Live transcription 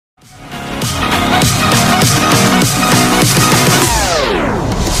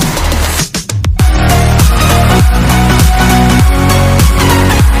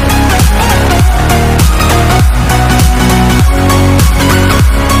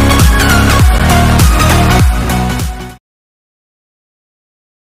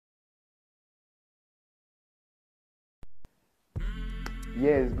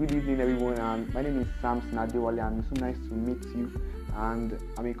Yes, good evening everyone, and my name is Sam Nadewale, and it's so nice to meet you. And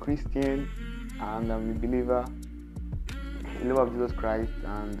I'm a Christian, and I'm a believer, a lover of Jesus Christ,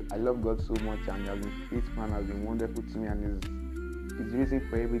 and I love God so much, and He has been faithful and has been wonderful to me, and is the reason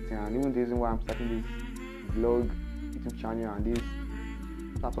for everything, and even the reason why I'm starting this vlog YouTube channel and this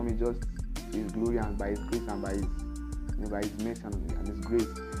platform is just His glory and by His grace and by His mercy and His grace.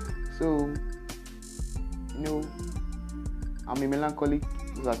 So, I'm a melancholic,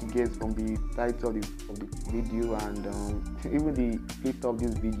 just as you guess from the title of the video, and even the title of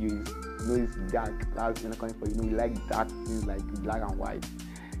this video is, it's dark. That's melancholic for you like dark things like black and white.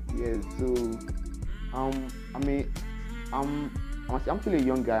 Yes. So I'm still a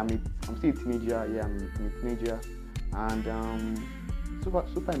young guy. I'm still a teenager. Yeah, I'm a teenager, and so far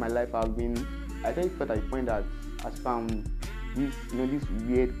in my life I actually felt at a point that as if I'm this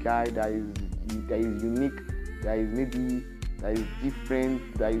weird guy that is unique, that is different,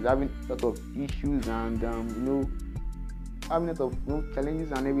 that is having a lot of issues and having a lot of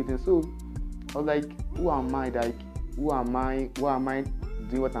challenges and everything. So I was like, who am I? Who am I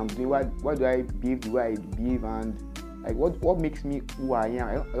doing what I'm doing? Why do I behave the way I behave? And like what makes me who I am?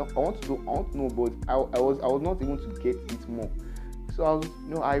 I want to know, but I was not able to get it more. So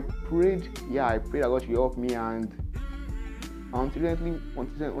I prayed that God should help me, and until recently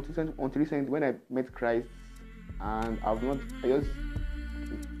when I met Christ, and I got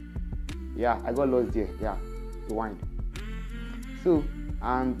lost there. Rewind. So,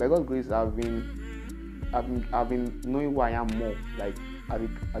 and by God's grace, I've been knowing who I am more, like as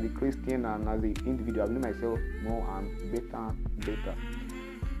a Christian and as an individual. I've known myself more and better.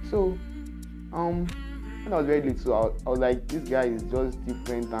 So, when I was very little, I was like, this guy is just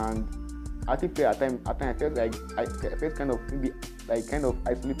different, and I think at time I felt like I felt kind of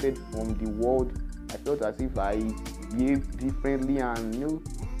isolated from the world. I felt as if I behaved differently, and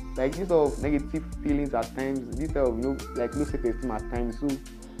like this sort of negative feelings at times, this sort of like low self-esteem at times. So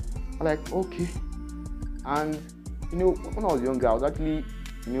I'm like, okay. And when I was younger, I was actually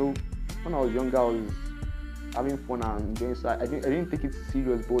I was having fun and enjoying. So I didn't take it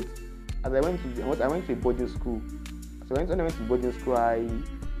serious. But as I went to a boarding school. So when I went to boarding school, I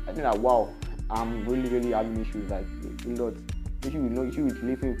think that wow, I'm really having issues, like a lot. Issue with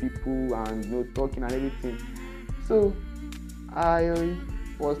relating with people and talking and everything. So I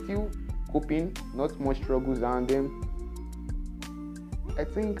was still coping, not much struggles, and then I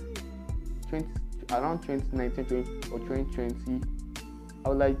think around 2019 or 2020,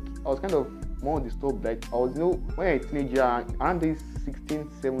 I was kind of more disturbed. Like I was when you're a teenager around this 16,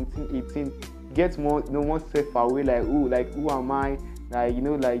 17, 18, get more self-aware, like who am I?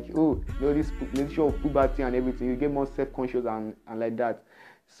 This show of puberty and everything, you get more self-conscious and like that.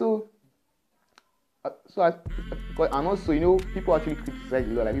 So and also people actually criticize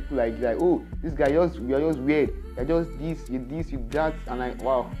a lot. Like people like oh, this guy you're just weird. You're just this, you that, and like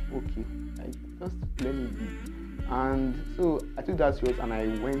wow, okay, like just let me be. And so I took that serious and I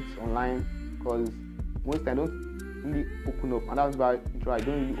went online, because most I don't really open up, and that's why I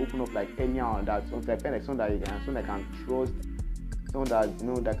don't really open up like anyhow and that until I find like someone that I can trust, someone that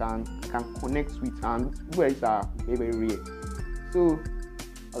that can connect with, and people like this are very, very rare. So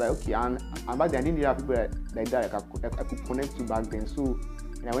I was like, okay, and back then I didn't really have people like that I could connect to back then. So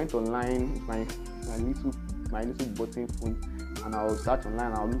I went online with my little button phone, and I'll search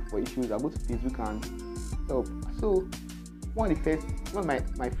online, I'll look for issues, I'll go to Facebook and help. So one of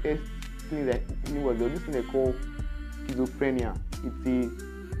my first thing that was this thing they call schizophrenia.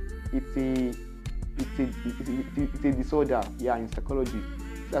 It's a disorder, in psychology.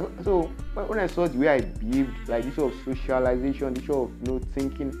 So when I saw the way I behaved, like this sort of socialization, this sort of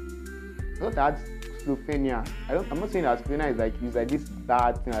thinking, I thought that schizophrenia. I'm not saying that schizophrenia is like this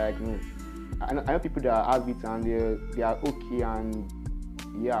bad thing. Like no, I know people that have it and they are okay, and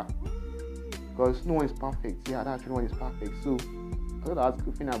because no one is perfect. That's no one is perfect. So I thought I was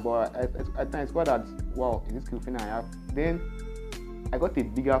schizophrenia, but at times I thought that wow, is this schizophrenia I have? Then I got a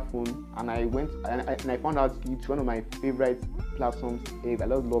bigger phone, and I went and I found out it's one of my favorite platforms. I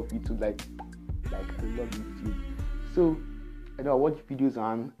love YouTube, like I love YouTube. So I watch videos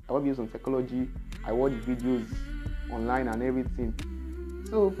on psychology. I watch videos online and everything.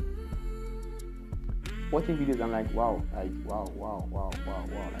 So watching videos, I'm like wow, like like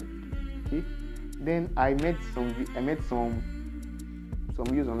okay. Then I met some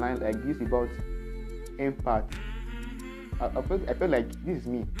videos online like this about empath. I felt like this is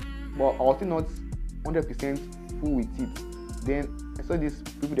me, but I was still not 100% full with it. Then I saw these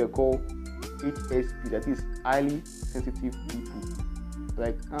people they call HSP, that is highly sensitive people.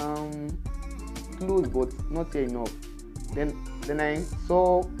 Like close but not here enough. Then then I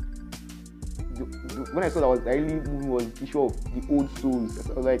saw when I saw that was the really movie was the issue of the old souls.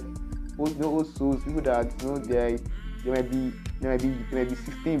 I was like, old souls, people that they might be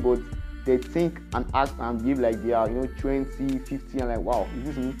 16, but they think and act and behave like they are 20, 50, and like, wow, is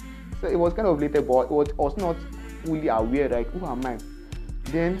this me? So it was kind of later, but I was not fully aware, like, who am I?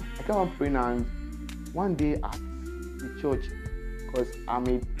 Then I kept on praying, and one day at the church, because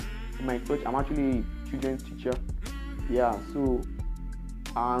in my church, I'm actually a children's teacher. Yeah, so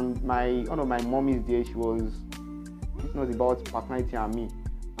and one of my mommies there, she was teaching us about personality and me,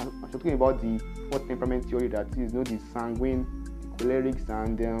 and she was talking about the 4 temperament theory, that is, the sanguine, the cholerics,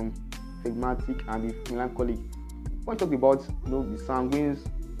 and phlegmatic, and the melancholic. When she talked about the sanguines,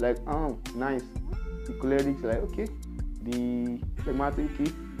 like, oh, nice, the cholerics, like, okay, the phlegmatic,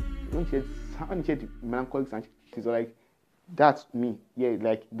 okay. When she said the melancholics, and she's like, that's me, yeah,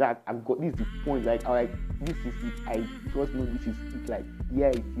 like that. I've got this is the point, like, I like, this is it. I just know this is it, like, yeah,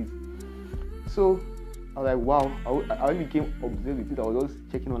 it is. So I was like, wow. I really became obsessed with it. I was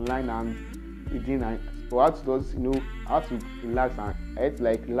just checking online and reading, and so I had to just I had to relax, and I had to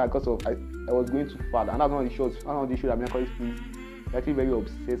like relax because of I was going too far. And that's one of the shows that melancholy is actually very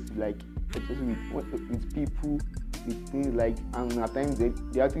obsessed, like obsessed with people, with things, like, and at times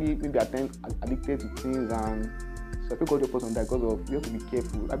they actually maybe at times addicted to things. And so I feel God help us on that, because of you have to be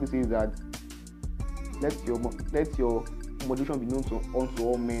careful. Bible says that let your moderation be known unto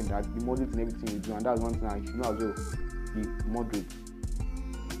all men, that be moderate in everything you do, and that's one thing I should know as well. Be moderate.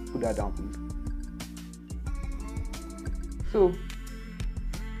 Put that down, please. So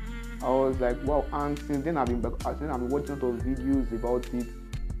I was like, wow, and since then I've been watching a lot of videos about it,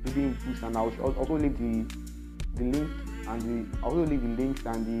 reading books, and I'll also leave the link and the links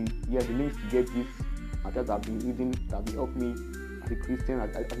and the links to get this that I've been reading that will help me as a Christian,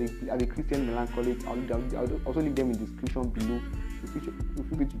 as a Christian melancholic. I'll also leave them in the description below. Feel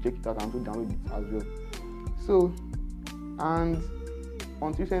free to check it out and to download it as well. So, and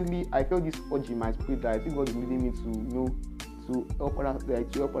until recently, I felt this urge in my spirit that I think God is leading me to help others,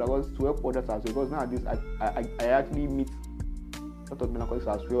 to help others as well. Because nowadays I actually meet a lot of melancholics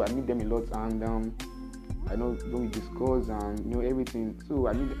as well. I meet them a lot, and I know we discuss and everything. So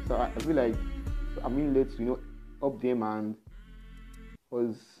I feel like I'm being led to help them, and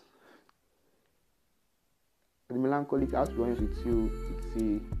because the melancholic, I have to be honest with you,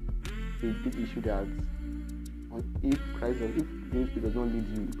 it's a big issue that if the Holy Spirit does not lead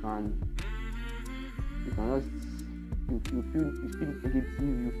you, you can just you feel negative,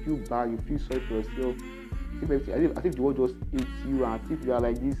 you feel bad, you feel sorry for yourself. As if the world just hates you, and as if you are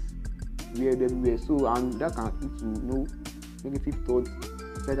like this weird everywhere. So, and that can lead to negative thoughts,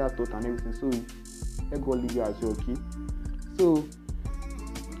 suicidal thoughts, and everything. So let God lead you as well, okay? So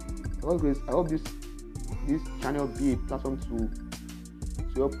I hope this channel be a platform to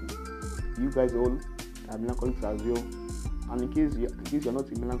help you guys all melancholics as well. And in case you're not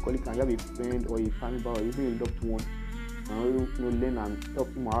a melancholic and you have a friend or a family member or even a loved one, and learn and help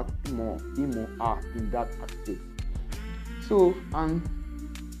him or her in that aspect. So, and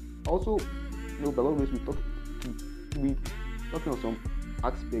also, by God grace, we talking on some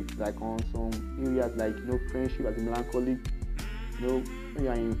aspects, like on some areas like friendship as a melancholic.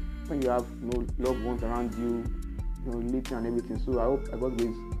 When you have loved ones around you, relating and everything. So I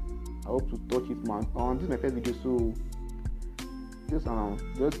hope to touch it, man. This is my first video, so just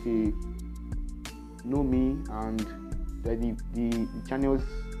know me and the channel's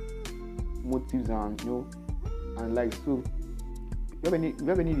motives and and like. So if you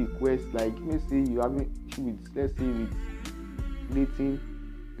have any requests, like let's say you have issue with dating,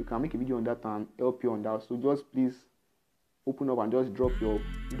 you can make a video on that and help you on that. So just please open up and just drop your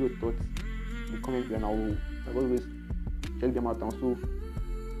video thoughts in the comments, and I will always check them out and so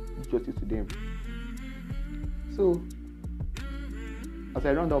do justice to them. So as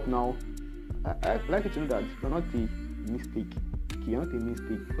I round up now, I'd like you to know that you're not a mistake. Okay, you're not a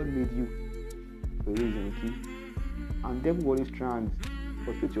mistake. God made you for a reason, okay? And devil always trying to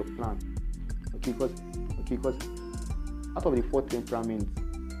frustrate your plan. Okay, because out of the 4 temperaments,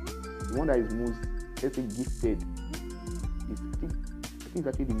 the one that is most, let's say, gifted is I think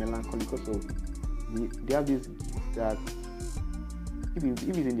actually the melancholy, because of they have this gift that if it's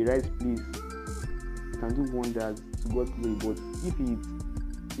in the right place, it can do wonders to God's glory. But if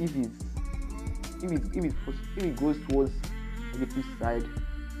it goes towards the negative side,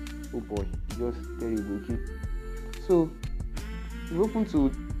 oh boy, it's just terrible. Okay, so we open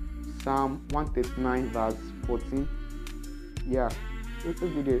to Psalm 139 verse 14. Yeah, let's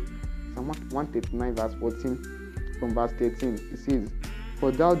go there. Psalm 139 verse 14 from verse 13. It says,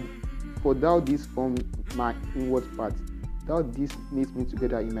 For thou didst form my inward part, Thou didst knit me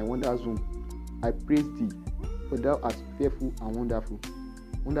together in my wondrous womb. I praise thee, for thou art fearful and wonderful.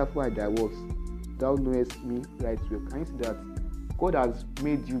 Wonderful are thy works. Thou knowest me right well. Can you see that? God has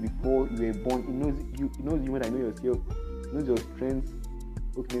made you before you were born. He knows you. He knows you when I know yourself. He knows your strengths,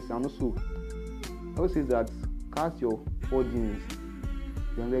 weakness, and also. He also says that cast your burdens,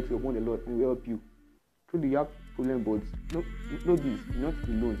 your anxiety upon the Lord, and He will help you. Truly, you have problem, but know this: you're not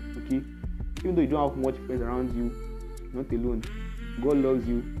alone. Okay, even though you don't have much friends around you, you're not alone. God loves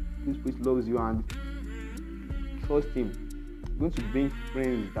you. This place loves you, and trust Him. You're going to bring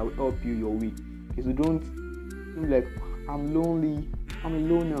friends that will help you your way. Okay, so don't be like, I'm lonely, I'm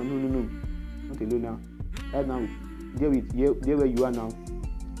alone now. No, not alone now. Right now, there where you are now.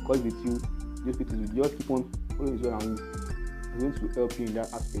 God with you, just with you. Just keep on following His word, and He's going to help you in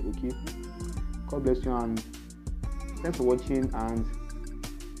that aspect. Okay. God bless you, and thanks for watching, and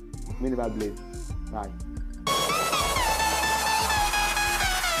may never bless. Bye.